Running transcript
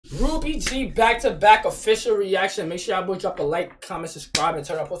Ruby G back-to-back official reaction. Make sure y'all boys drop a like, comment, subscribe, and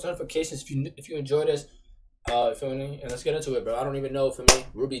turn on post notifications if you enjoy this. You feel me? And let's get into it, bro. I don't even know, for me.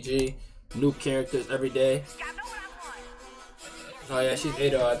 Ruby G, new characters every day. Oh yeah, she's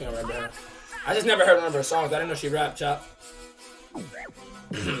Ado. I think I remember her. I just never heard one of her songs. I didn't know she rapped, chop.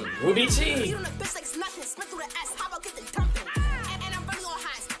 Ruby G.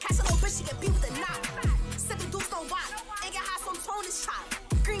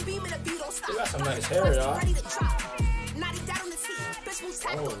 She got some nice hair, y'all.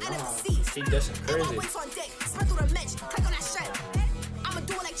 Oh, wow. She did some crazy.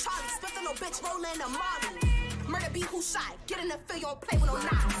 Murder be who shot. Get in the field, you don't play with no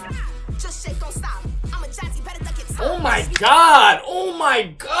knives. Just shake, don't stop. I'm a jazzy, better duck it. Oh my god! Oh my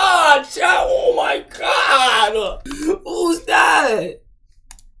god! Chat! Oh my god! Who's that?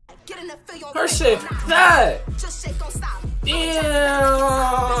 Get in the field, her shit fat! Just shake, don't stop.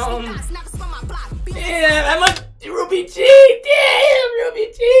 Damn! Damn! I'm a Ruby G! Damn! Ruby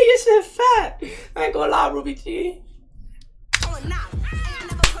G! Your shit fat! I ain't gonna lie, Ruby G.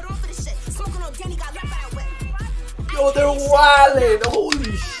 Yo, they're wildin'!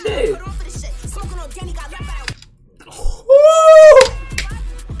 Holy shit!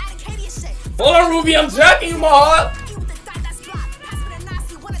 Hold on, Ruby, I'm jacking you, my heart!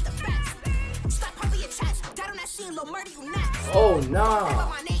 Oh, nah.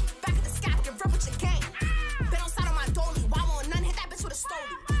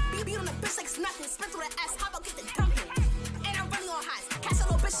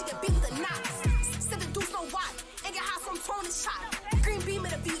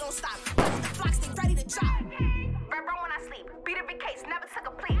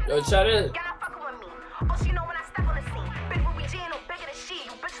 Yo, chat in.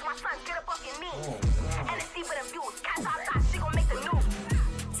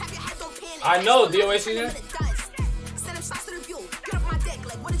 I know, DOA season.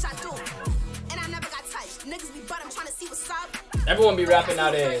 Everyone be rapping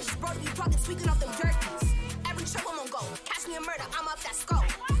nowadays.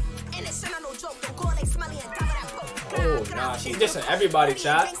 Oh, nah, she's dissing everybody,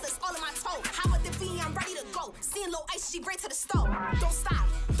 chat.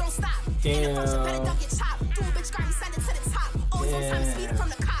 Damn.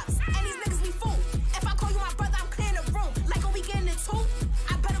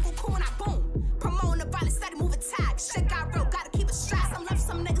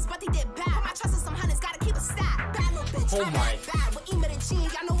 Oh my.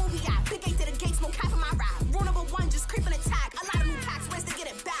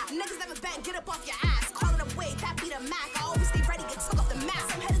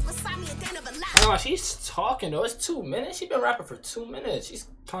 Oh, she's talking though. It's 2 minutes. She's been rapping for 2 minutes. She's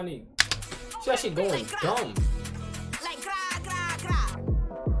kind of. She's actually going dumb.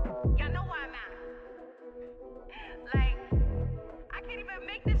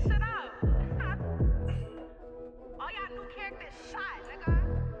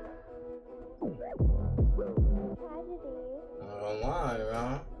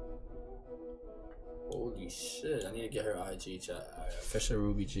 Holy shit, I need to get her IG chat. Alright, official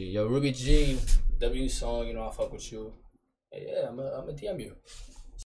Ruby G. Yo, Ruby G, W song, you know, I fuck with you. Hey, yeah, I'm a DM you.